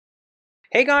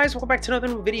Hey guys, welcome back to another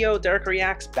new video. Dereck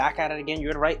Reacts, back at it again.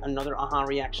 You're right, another aha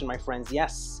reaction, my friends.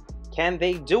 Yes, can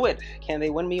they do it? Can they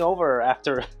win me over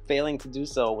after failing to do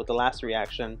so with the last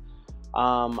reaction?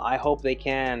 I hope they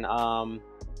can.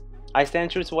 I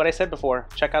stand true to what I said before.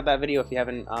 Check out that video if you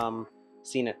haven't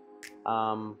seen it.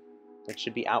 It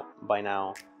should be out by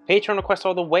now. Patreon request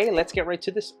all the way. Let's get right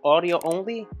to this. Audio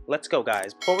only. Let's go,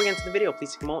 guys. Before we get into the video,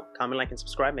 please take a moment, comment, like, and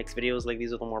subscribe. Makes videos like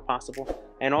these a little more possible.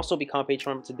 And also become a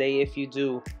Patreon today if you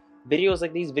do. Videos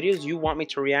like these, videos you want me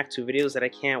to react to, videos that I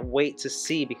can't wait to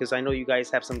see because I know you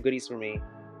guys have some goodies for me.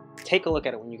 Take a look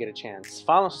at it when you get a chance.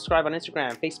 Follow and subscribe on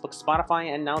Instagram, Facebook,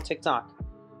 Spotify, and now TikTok.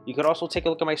 You could also take a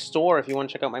look at my store if you want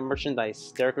to check out my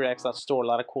merchandise. DereckReacts.store. A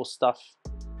lot of cool stuff.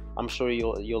 I'm sure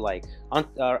you'll like.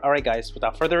 Alright guys,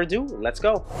 without further ado, let's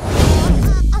go.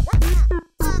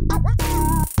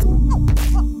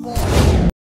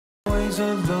 Always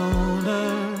a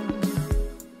loner,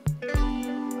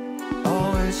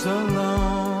 always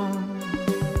alone.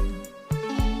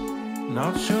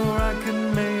 Not sure I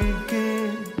can make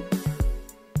it.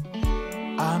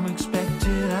 I'm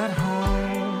expected at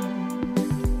home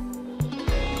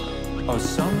or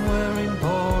somewhere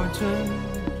important.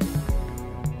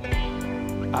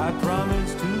 I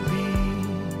promise to be.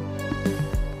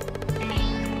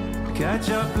 Catch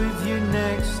up with you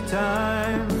next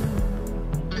time.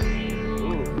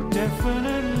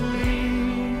 Definitely.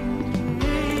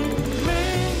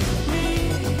 Make me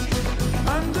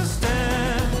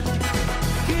understand.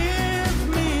 Give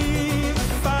me a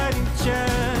fighting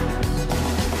chance.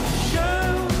 Show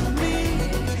me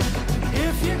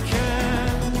if you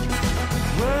can.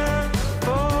 Work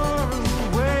for a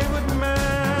wayward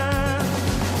man.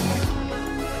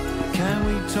 Can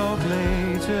we talk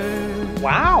later?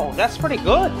 Wow, that's pretty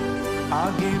good.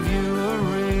 I'll give you a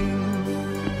ring.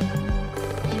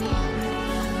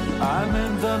 I'm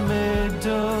in the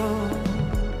middle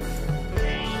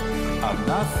of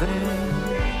nothing.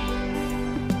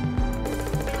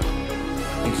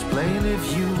 Explain if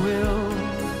you will.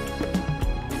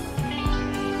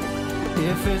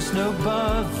 If it's no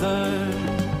bother,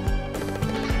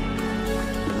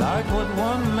 like what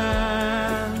one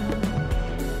man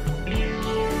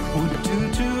would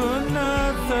do to another.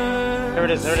 There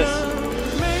it is, there it is.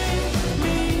 Make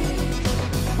me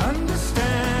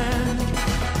understand.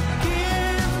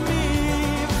 Give me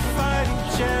a fighting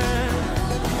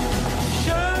chance.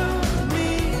 Show me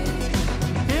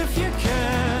if you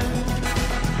can.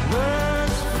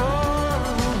 Words for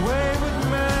a wayward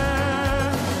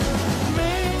man.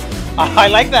 Make I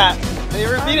like that. They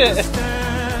repeat it.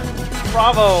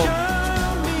 Bravo.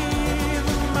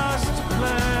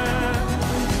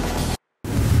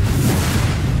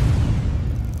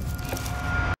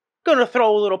 Gonna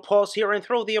throw a little pause here and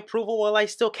throw the approval while I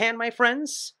still can, my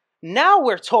friends. Now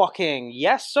we're talking.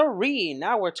 Yes, sirree.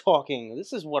 Now we're talking.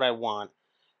 This is what I want.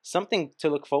 Something to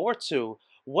look forward to.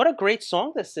 What a great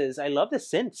song this is. I love the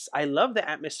synths. I love the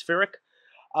atmospheric,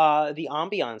 the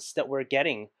ambiance that we're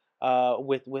getting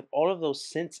with all of those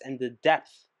synths and the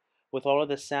depth with all of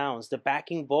the sounds, the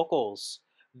backing vocals,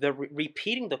 the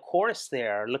repeating the chorus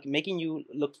there, making you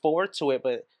look forward to it,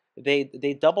 but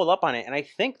they double up on it. And I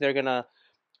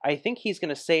think he's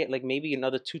gonna say it like maybe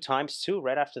another 2 times too,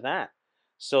 right after that.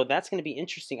 So that's gonna be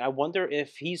interesting. I wonder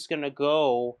if he's gonna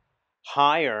go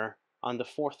higher on the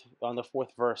fourth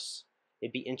verse.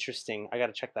 It'd be interesting. I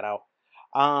gotta check that out.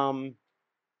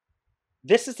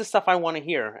 This is the stuff I want to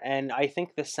hear, and I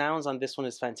think the sounds on this one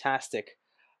is fantastic.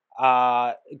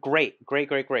 Great.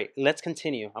 Let's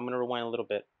continue. I'm gonna rewind a little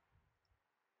bit.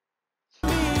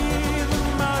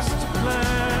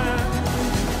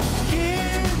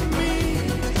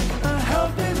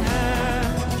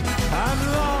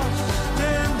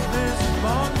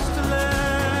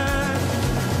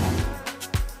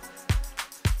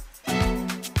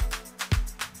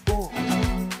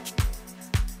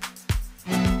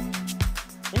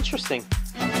 Interesting.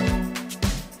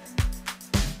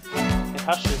 It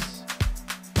hushes.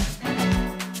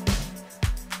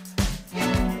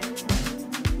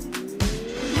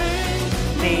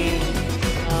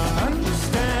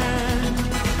 understand.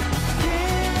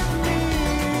 Give me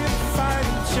a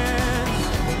fighting chance.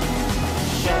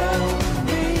 Show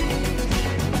me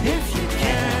if you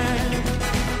can.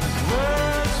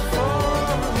 Words for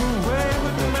a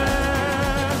wayward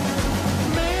man.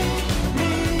 Make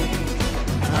me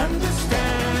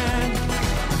understand.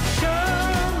 Show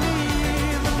me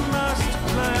the master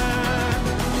plan.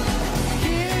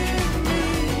 Give me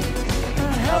a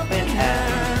helping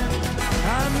hand.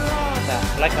 I'm lost.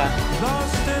 I like that.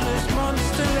 Lost in this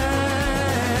monster land.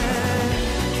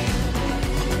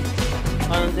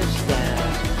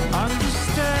 Understand.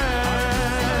 Understand.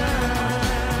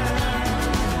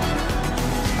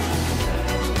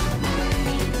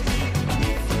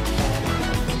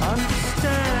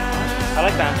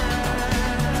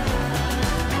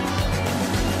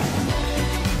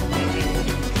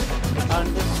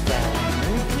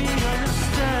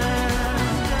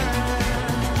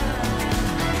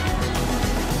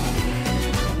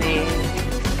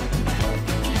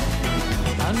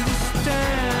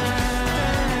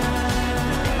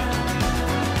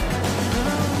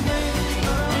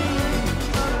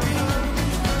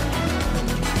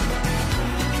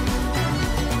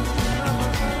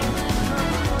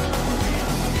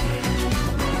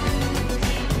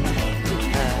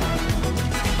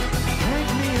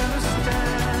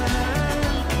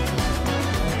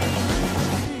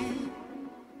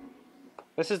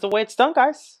 This is the way it's done,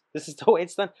 guys. This is the way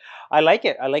it's done. I like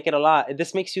it. I like it a lot.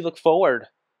 This makes you look forward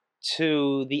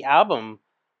to the album,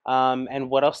 and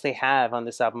what else they have on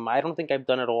this album. I don't think I've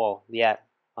done it all yet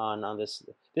on this.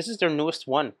 This is their newest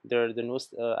one. Their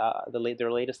newest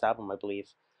their latest album, I believe.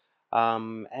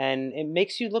 And it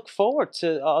makes you look forward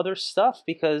to other stuff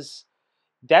because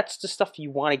that's the stuff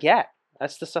you want to get.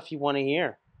 That's the stuff you want to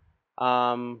hear.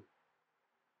 Um,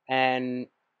 and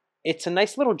it's a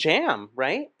nice little jam,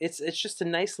 right? It's just a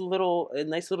nice little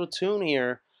tune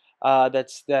here,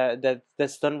 that's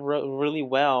done really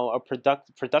well,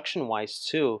 production wise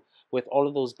too, with all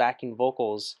of those backing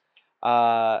vocals,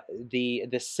 the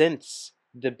synths,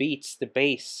 the beats, the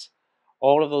bass,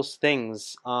 all of those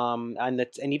things,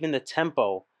 and even the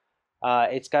tempo.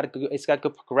 It's got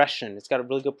good progression. It's got a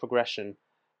really good progression.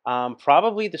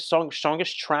 Probably the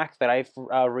strongest track that I've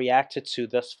reacted to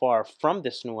thus far from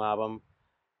this new album.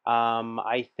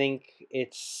 I think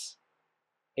it's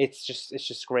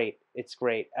just great. It's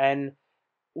great. And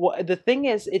the thing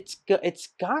is, it's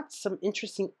got some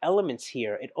interesting elements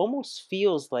here. It almost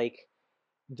feels like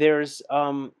there's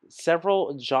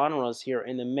several genres here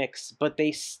in the mix, but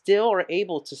they still are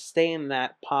able to stay in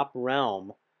that pop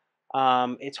realm.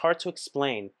 It's hard to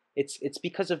explain. It's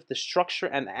because of the structure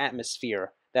and the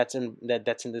atmosphere that's in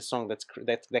this song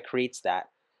that creates that,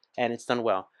 and it's done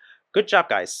well. Good job,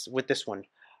 guys, with this one.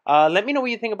 Let me know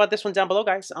what you think about this one down below,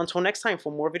 guys. Until next time,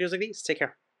 for more videos like these, take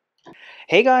care.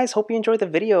 Hey guys, hope you enjoyed the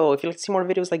video. If you'd like to see more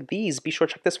videos like these, be sure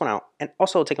to check this one out. And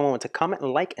also take a moment to comment,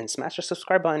 like, and smash the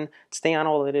subscribe button to stay on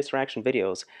all the latest reaction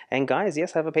videos. And guys,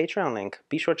 yes, I have a Patreon link.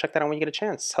 Be sure to check that out when you get a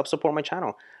chance. Help support my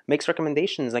channel. Makes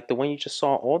recommendations like the one you just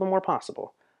saw all the more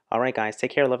possible. Alright guys,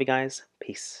 take care. Love you guys.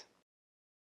 Peace.